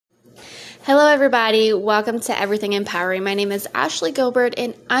Hello, everybody. Welcome to Everything Empowering. My name is Ashley Gilbert,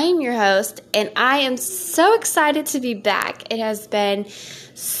 and I am your host, and I am so excited to be back. It has been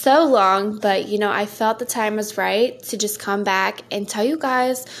so long, but, I felt the time was right to just come back and tell you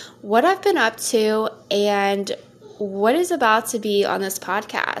guys what I've been up to and what is about to be on this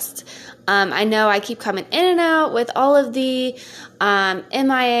podcast. I know I keep coming in and out with all of the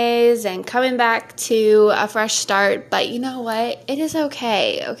MIAs and coming back to a fresh start, but you know what? It is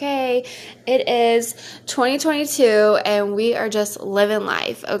okay? It is 2022 and we are just living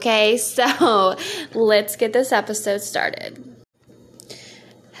life, okay? So let's get this episode started.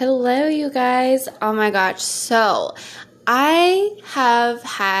 Hello, you guys. Oh my gosh. So I have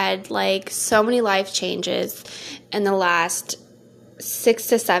had so many life changes in the last 6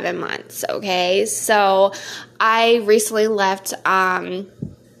 to 7 months, okay? So I recently left 2 health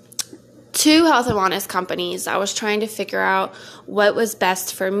and wellness companies. I was trying to figure out what was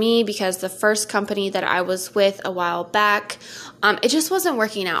best for me because the first company that I was with a while back, it just wasn't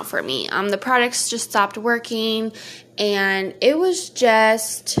working out for me. The products just stopped working, and it was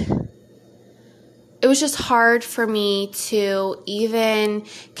just hard for me to even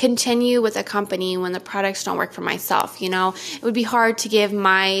continue with a company when the products don't work for myself. It would be hard to give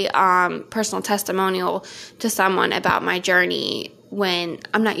my personal testimonial to someone about my journey when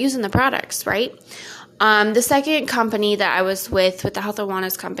I'm not using the products, right? The second company that I was with the health and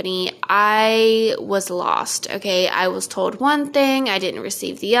wellness company, I was lost, okay? I was told one thing, I didn't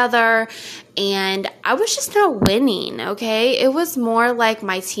receive the other, and I was just not winning, okay? It was more like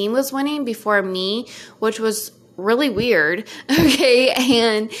my team was winning before me, which was really weird, okay?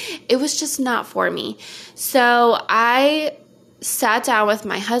 And it was just not for me. So I sat down with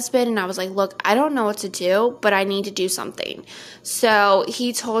my husband and I was like, look, I don't know what to do, but I need to do something. So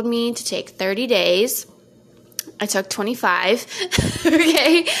he told me to take 30 days. I took 25,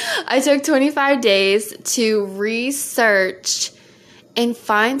 okay? I took 25 days to research and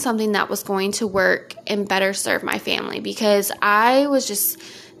find something that was going to work and better serve my family because I was just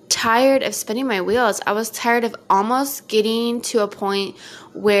tired of spinning my wheels. I was tired of almost getting to a point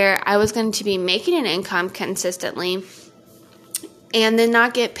where I was going to be making an income consistently and then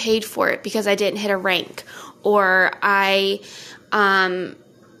not get paid for it because I didn't hit a rank or I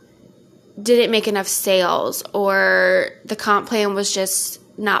didn't make enough sales or the comp plan was just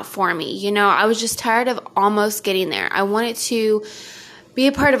not for me. I was just tired of almost getting there. I wanted to be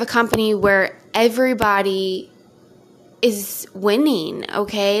a part of a company where everybody is winning,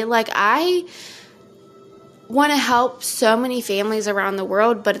 okay? I want to help so many families around the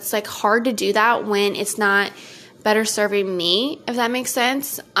world, but it's hard to do that when it's not better serving me, if that makes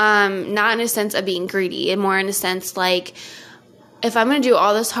sense. Not in a sense of being greedy, and more in a sense if I'm going to do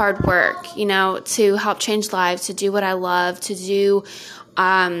all this hard work, to help change lives, to do what I love, to do,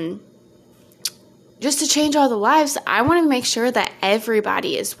 just to change all the lives, I want to make sure that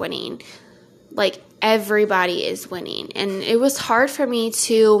everybody is winning. Everybody is winning. And it was hard for me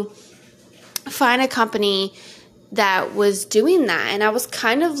to find a company that was doing that. And I was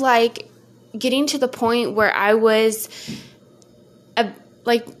kind of getting to the point where I was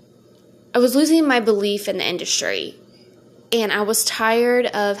losing my belief in the industry. And I was tired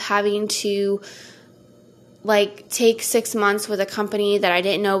of having to take 6 months with a company that I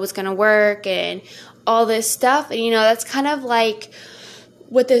didn't know was going to work and all this stuff. And that's kind of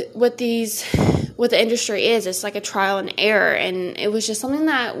what the industry is. It's like a trial and error. And it was just something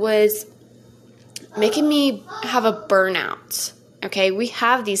that was making me have a burnout. Okay, we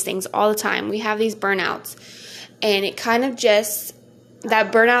have these things all the time. We have these burnouts. And it kind of just,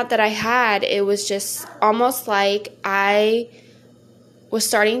 that burnout that I had, it was just almost like I was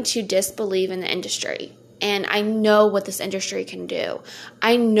starting to disbelieve in the industry. And I know what this industry can do.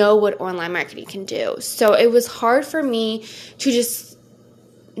 I know what online marketing can do. So it was hard for me to just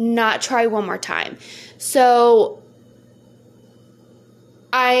not try one more time. So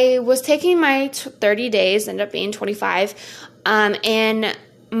I was taking my 30 days, ended up being 25, and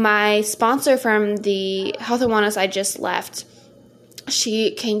my sponsor from the health and wellness I just left,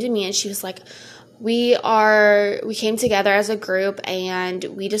 she came to me and she was like, we came together as a group and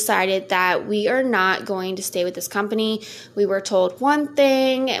we decided that we are not going to stay with this company. We were told one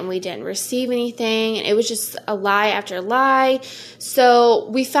thing and we didn't receive anything, and it was just a lie after lie. So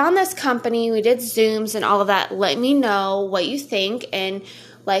we found this company, we did Zooms and all of that. Let me know what you think, and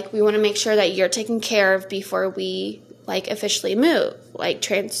we want to make sure that you're taken care of before we officially move,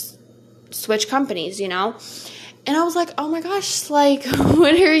 switch companies, And I was like, oh my gosh,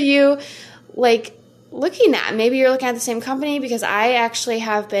 what are you looking at? Maybe you're looking at the same company, because I actually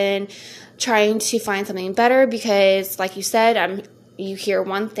have been trying to find something better because, like you said, I'm you hear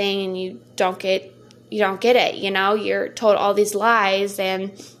one thing and you don't get it, you're told all these lies.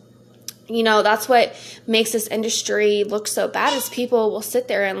 And that's what makes this industry look so bad, is people will sit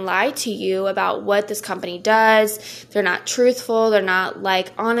there and lie to you about what this company does. They're not truthful. They're not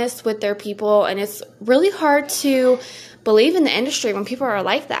honest with their people. And it's really hard to believe in the industry when people are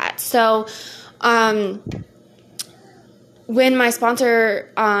like that. So, when my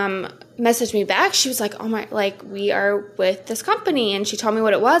sponsor, messaged me back, she was like, oh my, we are with this company. And she told me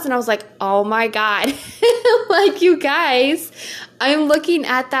what it was. And I was like, oh my God, you guys, I'm looking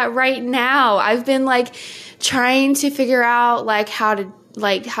at that right now. I've been trying to figure out how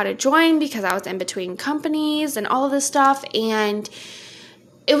to join, because I was in between companies and all of this stuff. And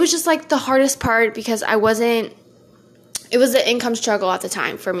it was just the hardest part, because it was an income struggle at the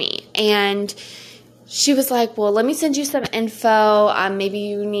time for me. And she was like, well, let me send you some info. Maybe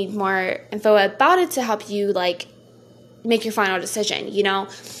you need more info about it to help you make your final decision,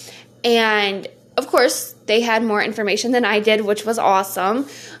 And of course, they had more information than I did, which was awesome,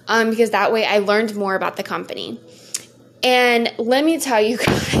 because that way I learned more about the company. And let me tell you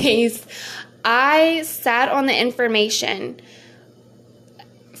guys, I sat on the information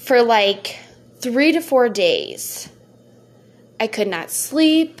for 3 to 4 days. I could not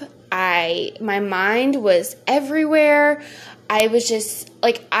sleep. My mind was everywhere. I was just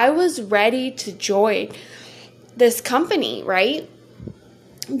I was ready to join this company, right?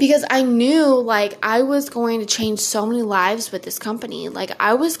 Because I knew I was going to change so many lives with this company.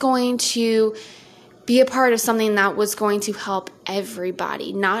 I was going to be a part of something that was going to help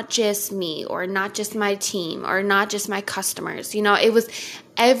everybody, not just me, or not just my team, or not just my customers. It was,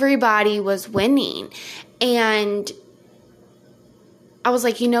 everybody was winning. And I was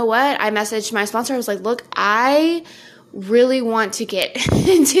like, you know what? I messaged my sponsor. I was like, look, I really want to get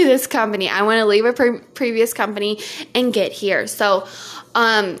into this company. I want to leave a previous company and get here. So,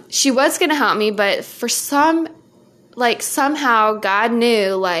 she was going to help me, but for somehow God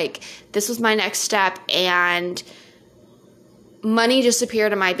knew, this was my next step, and money just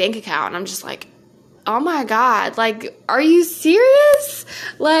appeared in my bank account. And I'm just like, oh my God, are you serious?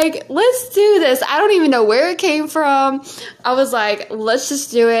 Let's do this. I don't even know where it came from. I was like, let's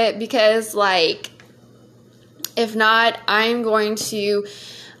just do it, because if not, I'm going to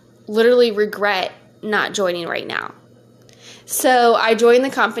literally regret not joining right now. So I joined the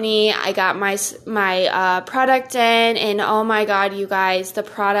company. I got my product in, and oh my God, you guys, the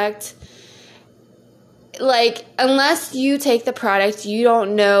product, unless you take the product, you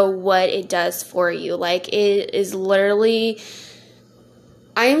don't know what it does for you. It is literally,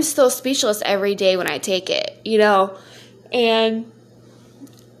 I'm still speechless every day when I take it, and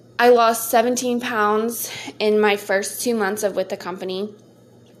I lost 17 pounds in my first 2 months with the company.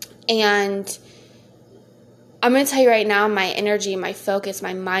 And I'm going to tell you right now, my energy, my focus,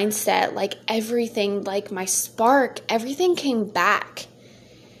 my mindset, everything, my spark, everything came back.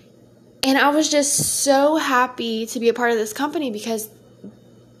 And I was just so happy to be a part of this company, because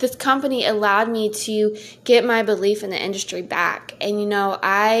this company allowed me to get my belief in the industry back. And,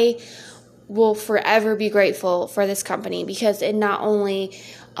 I will forever be grateful for this company, because it not only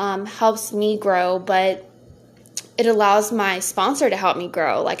helps me grow, but it allows my sponsor to help me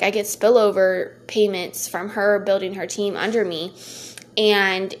grow. I get spillover payments from her building her team under me.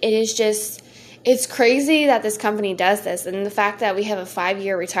 And it is just, it's crazy that this company does this. And the fact that we have a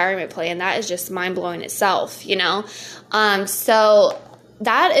 5-year retirement plan, that is just mind-blowing itself, So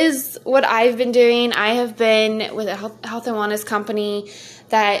that is what I've been doing. I have been with a health and wellness company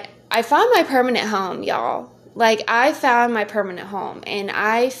that I found my permanent home, y'all. I found my permanent home, and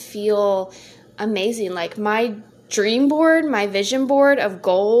I feel amazing. My dream board, my vision board of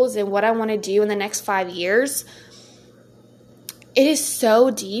goals and what I want to do in the next 5 years, it is so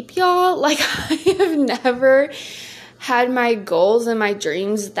deep, y'all. I have never had my goals and my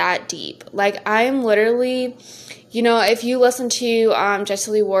dreams that deep. I'm literally, if you listen to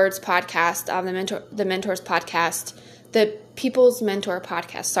Jessie Lee Ward's podcast, the Mentors podcast, the People's Mentor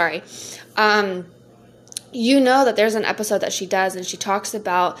podcast, sorry, that there's an episode that she does, and she talks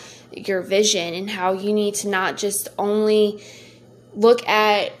about your vision and how you need to not just only look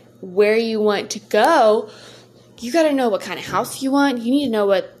at where you want to go. You got to know what kind of house you want. You need to know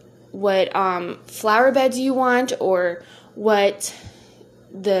what flower beds you want, or what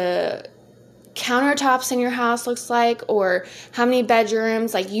the countertops in your house looks like, or how many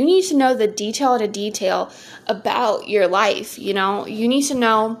bedrooms. You need to know the detail to detail about your life. You need to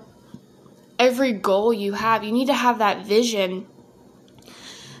know every goal you have. You need to have that vision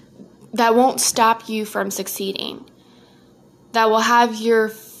that won't stop you from succeeding, that will have your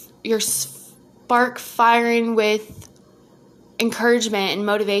spark firing with encouragement and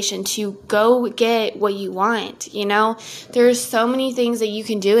motivation to go get what you want. You know, there's so many things that you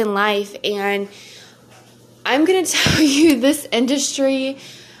can do in life, and I'm going to tell you, this industry,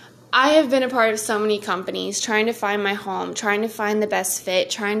 I have been a part of so many companies trying to find my home, trying to find the best fit,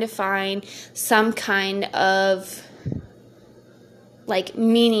 trying to find some kind of like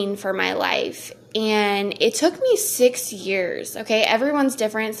meaning for my life. And it took me 6 years. Okay, everyone's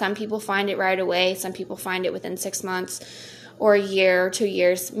different. Some people find it right away. Some people find it within 6 months or a year or 2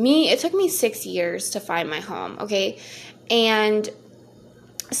 years. It took me 6 years to find my home. Okay, and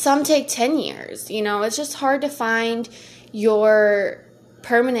some take 10 years. You know, it's just hard to find your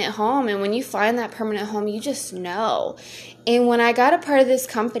permanent home. And when you find that permanent home, you just know. And when I got a part of this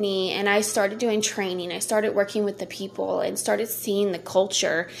company and I started doing training, I started working with the people and started seeing the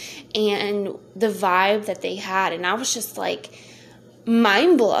culture and the vibe that they had. And I was just like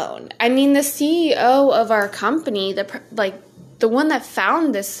mind blown. I mean, the CEO of our company, the one that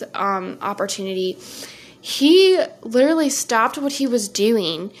found this opportunity, he literally stopped what he was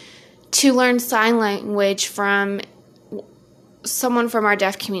doing to learn sign language from someone from our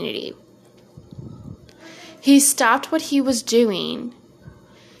deaf community. He stopped what he was doing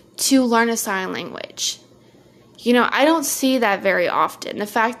to learn a sign language. You know, I don't see that very often. The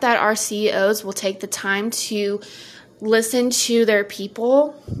fact that our CEOs will take the time to listen to their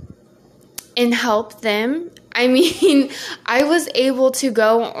people and help them. I mean, I was able to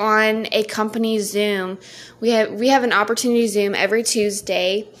go on a company Zoom. We have an opportunity Zoom every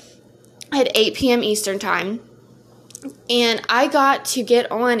Tuesday at 8 p.m. Eastern Time. And I got to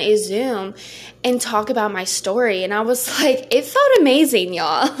get on a Zoom and talk about my story. And I was like, it felt amazing,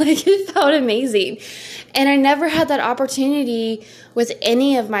 y'all. Like, it felt amazing. And I never had that opportunity with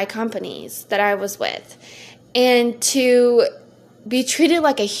any of my companies that I was with. And to be treated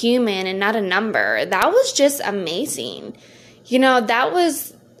like a human and not a number, that was just amazing. You know,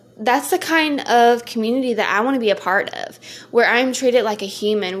 that's the kind of community that I want to be a part of, where I'm treated like a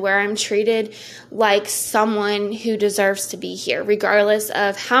human, where I'm treated like someone who deserves to be here, regardless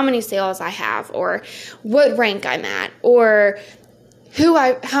of how many sales I have or what rank I'm at or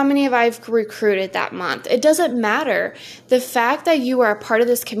how many have I've recruited that month. It doesn't matter. The fact that you are a part of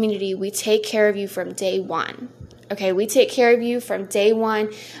this community, we take care of you from day one. Okay, we take care of you from day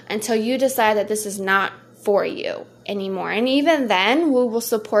one until you decide that this is not for you anymore. And even then, we will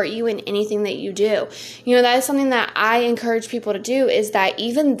support you in anything that you do. You know, that is something that I encourage people to do, is that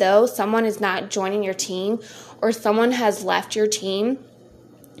even though someone is not joining your team or someone has left your team,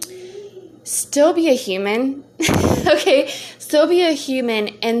 still be a human. Okay, still be a human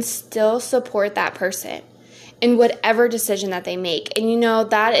and still support that person in whatever decision that they make. And you know,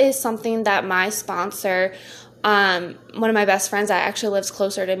 that is something that my sponsor, one of my best friends that actually lives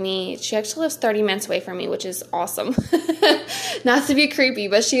closer to me, she actually lives 30 minutes away from me, which is awesome. Not to be creepy,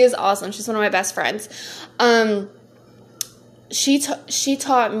 but she is awesome. She's one of my best friends. She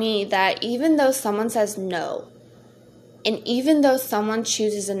taught me that even though someone says no, and even though someone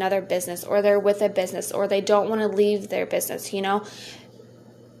chooses another business, or they're with a business, or they don't want to leave their business, you know,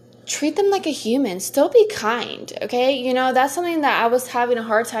 treat them like a human. Still be kind, okay? You know, that's something that I was having a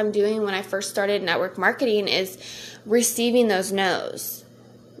hard time doing when I first started network marketing, is receiving those no's.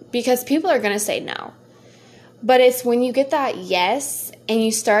 Because people are going to say no. But it's when you get that yes and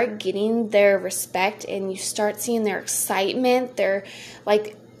you start getting their respect and you start seeing their excitement, their,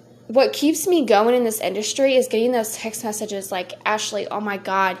 like, what keeps me going in this industry is getting those text messages like, Ashley, oh my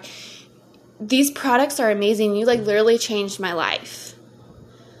God, these products are amazing. You, like, literally changed my life.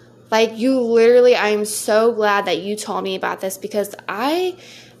 Like, you literally, I am so glad that you told me about this, because I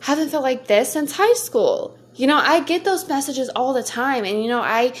haven't felt like this since high school. You know, I get those messages all the time. And, you know,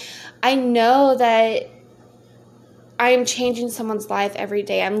 I know that I am changing someone's life every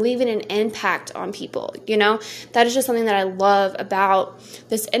day. I'm leaving an impact on people, you know. That is just something that I love about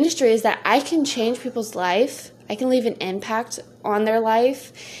this industry, is that I can change people's life. I can leave an impact on their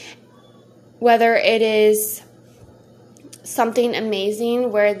life, whether it is something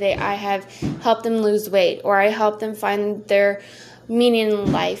amazing where I have helped them lose weight, or I helped them find their meaning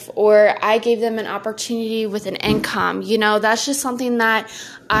in life, or I gave them an opportunity with an income. You know, that's just something that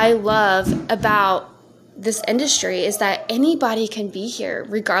I love about this industry, is that anybody can be here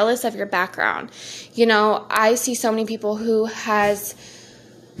regardless of your background. You know, I see so many people who has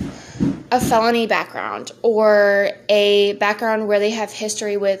a felony background, or a background where they have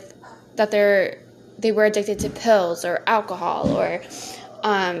history with that they were addicted to pills or alcohol, or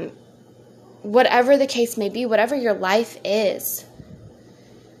whatever the case may be, whatever your life is.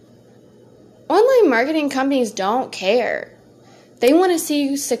 Online marketing companies don't care. They want to see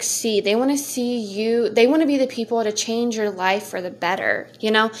you succeed. They want to be the people to change your life for the better.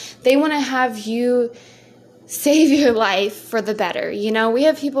 They want to have you save your life for the better. We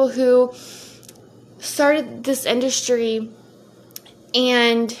have people who started this industry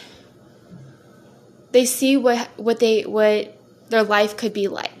and they see what their life could be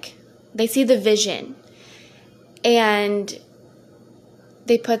like. They see the vision and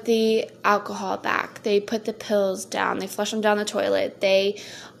they put the alcohol back. They put the pills down. They flush them down the toilet. They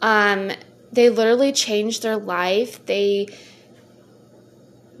literally change their life. They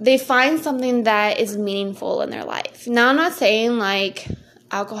find something that is meaningful in their life. Now, I'm not saying like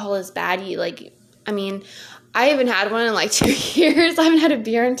alcohol is bad. I haven't had one in like 2 years. I haven't had a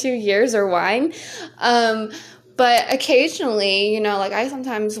beer in 2 years or wine. But occasionally, like I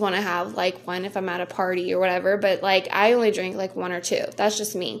sometimes want to have like one if I'm at a party or whatever, but like I only drink like 1 or 2. That's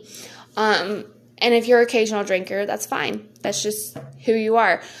just me. And if you're an occasional drinker, that's fine. That's just who you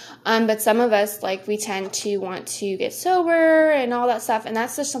are. But some of us, like, we tend to want to get sober and all that stuff, and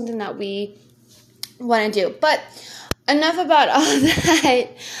that's just something that we want to do. But enough about all that.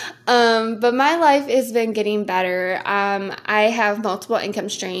 But my life has been getting better. I have multiple income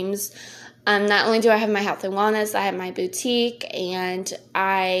streams. Not only do I have my health and wellness, I have my boutique, and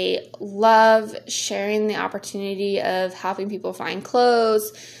I love sharing the opportunity of helping people find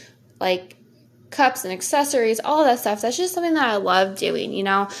clothes, like cups and accessories, all of that stuff. That's just something that I love doing,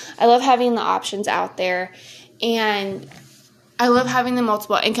 I love having the options out there, and I love having the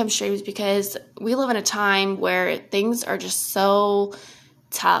multiple income streams because we live in a time where things are just so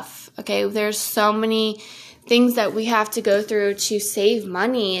tough, okay? There's so many things that we have to go through to save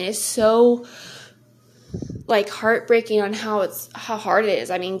money, and it's so like heartbreaking on how hard it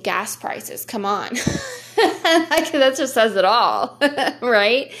is. Gas prices, come on. That just says it all,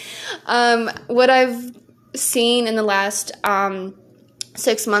 right? What I've seen in the last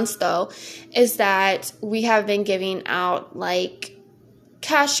 6 months, though, is that we have been giving out like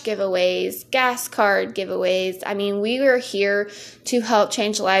cash giveaways, gas card giveaways. We are here to help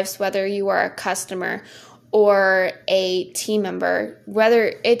change lives, whether you are a customer or a team member.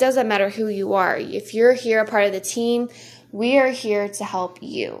 It doesn't matter who you are. If you're here a part of the team, we are here to help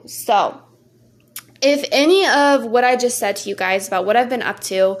you. So if any of what I just said to you guys about what I've been up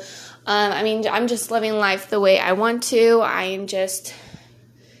to, I'm just living life the way I want to. I am just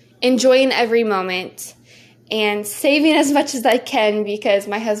enjoying every moment and saving as much as I can, because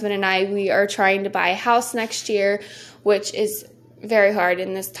my husband and we are trying to buy a house next year, which is very hard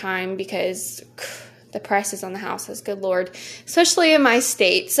in this time because the prices on the houses, good Lord, especially in my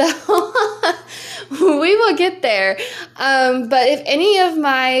state. So we will get there. But if any of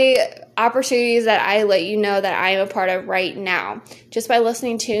my opportunities that I let you know that I am a part of right now, just by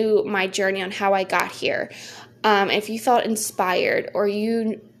listening to my journey on how I got here, if you felt inspired or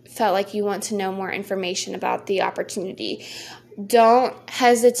you felt like you want to know more information about the opportunity, don't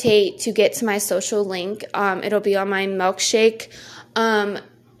hesitate to get to my social link. It'll be on my milkshake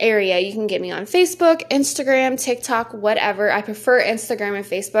area. You can get me on Facebook, Instagram, TikTok, whatever. I prefer Instagram and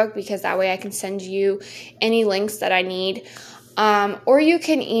Facebook because that way I can send you any links that I need. Or you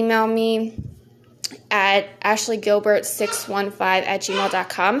can email me at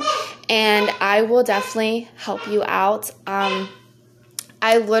ashleygilbert615@gmail.com, and I will definitely help you out.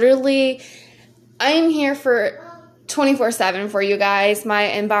 I am here for 24/7 for you guys. My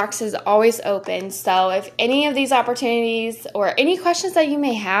inbox is always open. So if any of these opportunities or any questions that you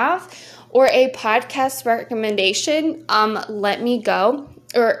may have or a podcast recommendation, let me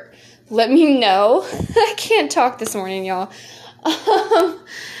know. I can't talk this morning, y'all.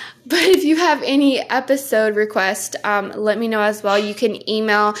 But if you have any episode request, let me know as well. You can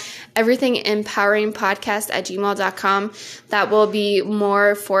email everythingempoweringpodcast@gmail.com. That will be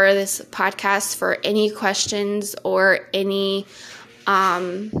more for this podcast for any questions or any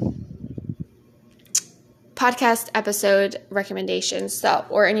podcast episode recommendations,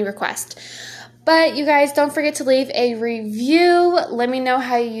 or any request. But you guys, don't forget to leave a review. Let me know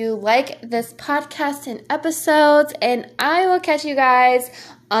how you like this podcast and episodes, and I will catch you guys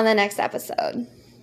on the next episode.